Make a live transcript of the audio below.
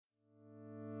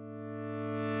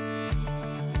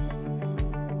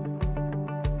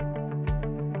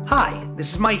Hi,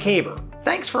 this is Mike Haber.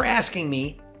 Thanks for asking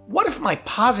me, what if my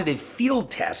positive field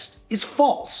test is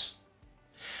false?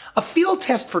 A field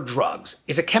test for drugs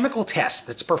is a chemical test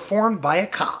that's performed by a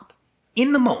cop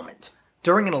in the moment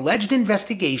during an alleged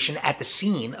investigation at the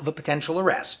scene of a potential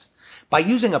arrest by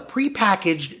using a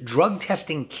prepackaged drug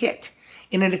testing kit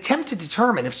in an attempt to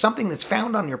determine if something that's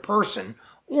found on your person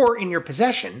or in your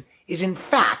possession is in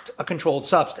fact a controlled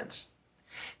substance.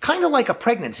 Kind of like a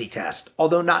pregnancy test,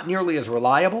 although not nearly as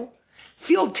reliable,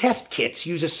 field test kits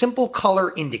use a simple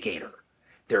color indicator.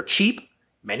 They're cheap,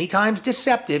 many times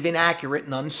deceptive, inaccurate,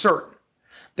 and uncertain.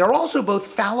 They're also both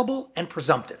fallible and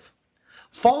presumptive.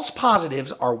 False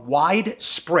positives are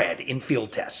widespread in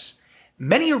field tests.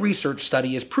 Many a research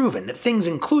study has proven that things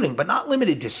including but not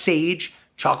limited to sage,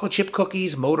 chocolate chip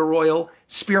cookies, motor oil,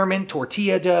 spearmint,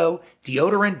 tortilla dough,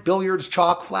 deodorant, billiards,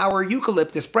 chalk, flour,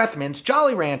 eucalyptus, breath mints,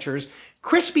 Jolly Ranchers,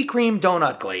 Krispy Kreme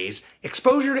donut glaze,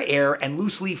 exposure to air, and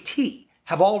loose leaf tea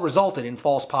have all resulted in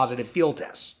false positive field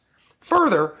tests.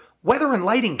 Further, weather and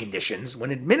lighting conditions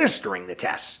when administering the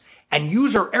tests and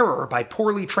user error by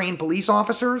poorly trained police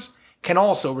officers can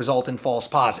also result in false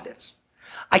positives.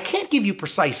 I can't give you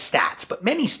precise stats, but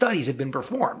many studies have been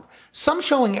performed, some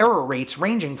showing error rates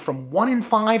ranging from 1 in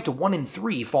 5 to 1 in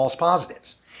 3 false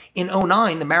positives. In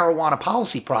 2009, the Marijuana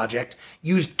Policy Project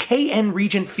used KN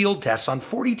Regent field tests on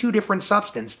 42 different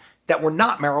substances that were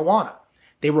not marijuana.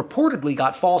 They reportedly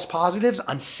got false positives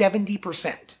on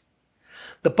 70%.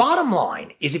 The bottom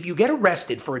line is if you get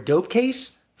arrested for a dope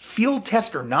case, field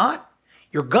test or not,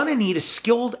 you're gonna need a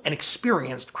skilled and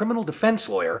experienced criminal defense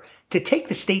lawyer to take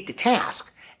the state to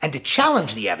task and to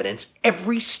challenge the evidence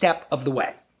every step of the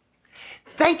way.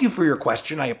 Thank you for your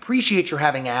question. I appreciate your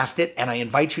having asked it, and I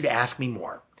invite you to ask me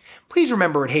more. Please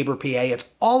remember at Haber, PA,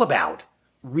 it's all about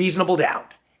reasonable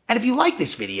doubt. And if you like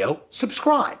this video,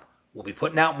 subscribe. We'll be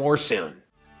putting out more soon.